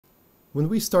When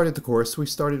we started the course, we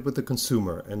started with the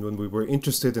consumer, and when we were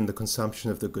interested in the consumption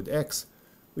of the good X,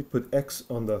 we put X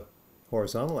on the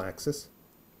horizontal axis,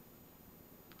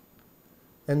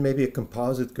 and maybe a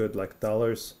composite good like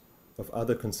dollars of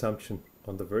other consumption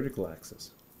on the vertical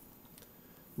axis.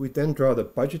 We then draw the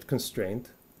budget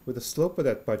constraint, with the slope of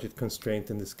that budget constraint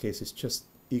in this case is just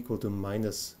equal to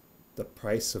minus the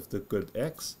price of the good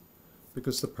X,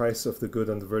 because the price of the good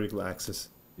on the vertical axis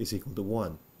is equal to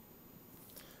 1.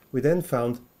 We then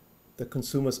found the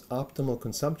consumer's optimal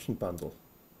consumption bundle,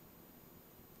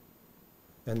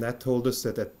 and that told us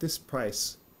that at this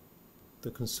price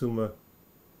the consumer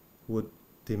would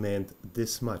demand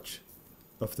this much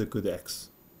of the good X.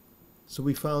 So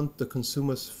we found the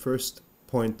consumer's first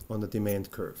point on the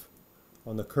demand curve,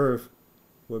 on the curve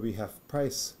where we have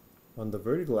price on the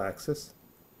vertical axis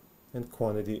and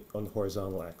quantity on the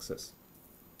horizontal axis.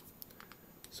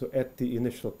 So at the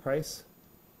initial price,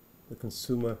 the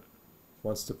consumer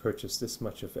wants to purchase this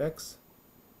much of X.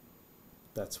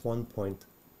 That's 1 point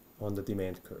on the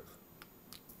demand curve.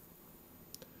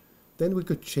 Then we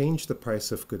could change the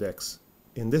price of good X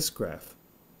in this graph,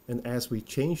 and as we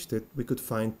changed it, we could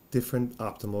find different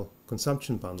optimal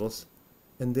consumption bundles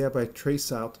and thereby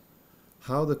trace out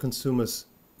how the consumer's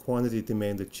quantity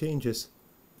demanded changes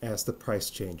as the price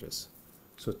changes.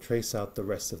 So trace out the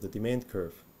rest of the demand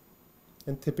curve.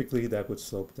 And typically that would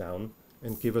slope down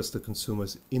and give us the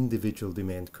consumer's individual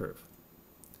demand curve.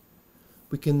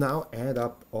 We can now add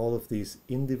up all of these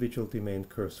individual demand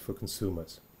curves for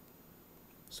consumers.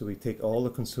 So we take all the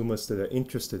consumers that are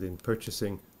interested in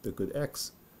purchasing the good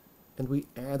X, and we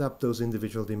add up those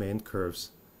individual demand curves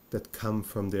that come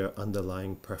from their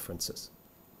underlying preferences.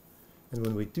 And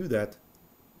when we do that,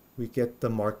 we get the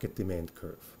market demand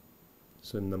curve.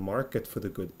 So in the market for the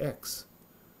good X,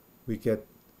 we get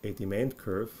a demand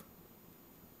curve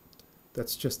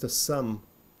that's just a sum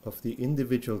of the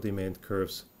individual demand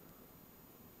curves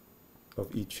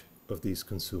of each of these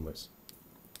consumers.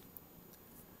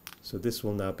 So this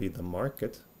will now be the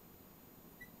market,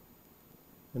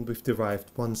 and we've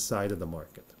derived one side of the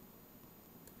market.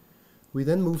 We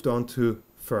then moved on to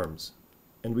firms,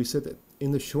 and we said that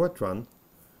in the short run,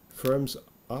 firms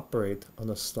operate on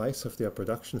a slice of their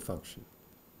production function,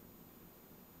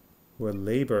 where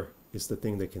labor is the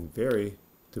thing that can vary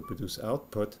to produce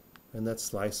output, and that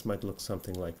slice might look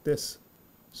something like this.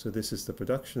 So this is the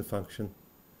production function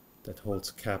that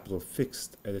holds capital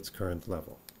fixed at its current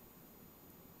level.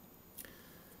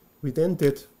 We then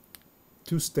did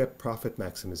two-step profit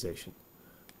maximization,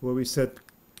 where we said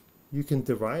you can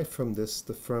derive from this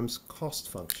the firm's cost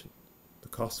function. The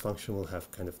cost function will have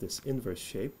kind of this inverse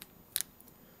shape,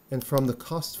 and from the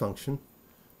cost function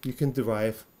you can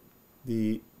derive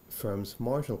the firm's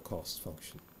marginal cost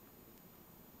function.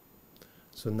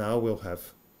 So now we'll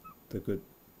have the good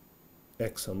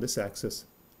X on this axis,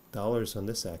 dollars on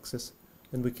this axis,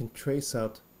 and we can trace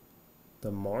out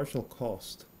the marginal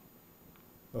cost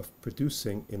of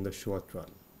producing in the short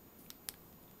run.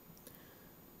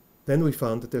 Then we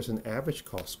found that there's an average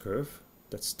cost curve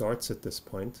that starts at this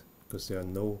point, because there are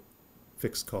no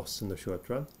fixed costs in the short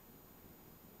run,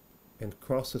 and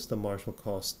crosses the marginal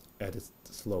cost at its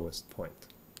lowest point.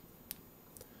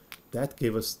 That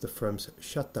gave us the firm's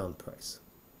shutdown price.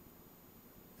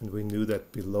 And we knew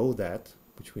that below that,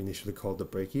 which we initially called the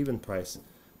break-even price,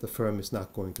 the firm is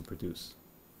not going to produce.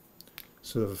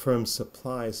 So the firm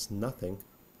supplies nothing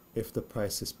if the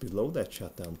price is below that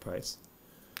shutdown price.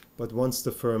 But once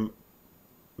the firm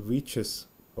reaches,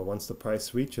 or once the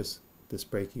price reaches this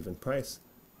break-even price,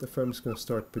 the firm is going to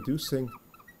start producing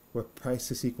where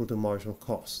price is equal to marginal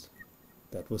cost.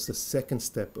 That was the second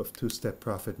step of two-step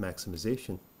profit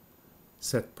maximization.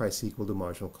 Set price equal to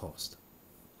marginal cost.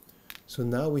 So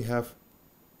now we have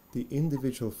the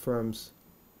individual firm's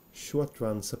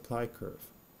short-run supply curve.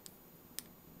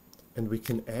 And we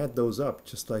can add those up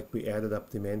just like we added up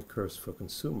demand curves for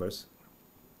consumers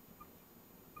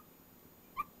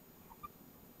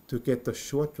to get the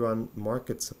short-run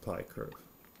market supply curve.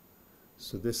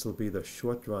 So this will be the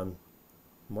short-run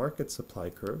market supply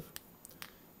curve,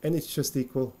 and it's just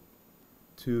equal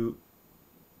to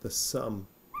the sum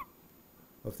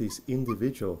of these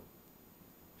individual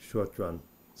short-run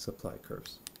supply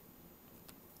curves.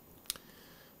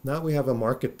 Now we have a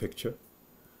market picture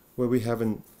where we have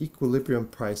an equilibrium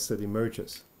price that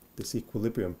emerges. This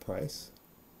equilibrium price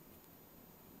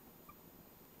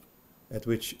at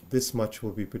which this much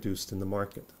will be produced in the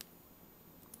market.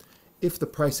 If the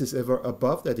price is ever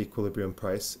above that equilibrium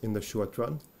price in the short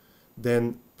run,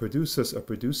 then producers are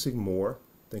producing more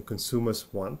than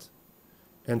consumers want,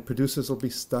 and producers will be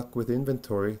stuck with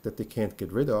inventory that they can't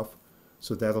get rid of,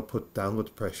 so that'll put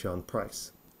downward pressure on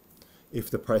price. if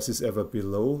the price is ever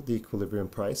below the equilibrium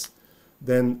price,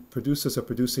 then producers are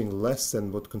producing less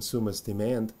than what consumers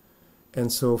demand,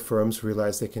 and so firms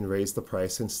realize they can raise the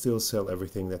price and still sell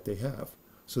everything that they have.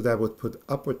 So that would put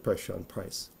upward pressure on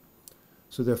price.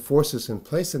 So there are forces in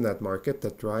place in that market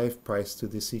that drive price to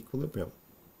this equilibrium.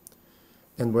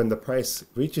 And when the price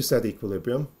reaches that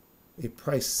equilibrium, a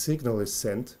price signal is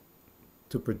sent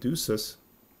to producers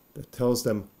that tells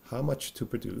them how much to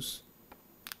produce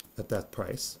at that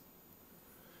price.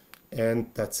 And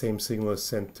that same signal is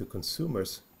sent to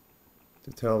consumers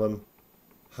to tell them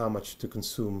how much to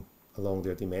consume along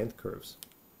their demand curves.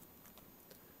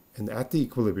 And at the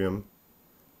equilibrium,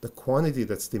 the quantity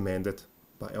that's demanded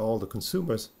by all the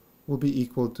consumers will be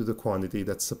equal to the quantity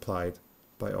that's supplied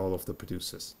by all of the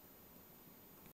producers.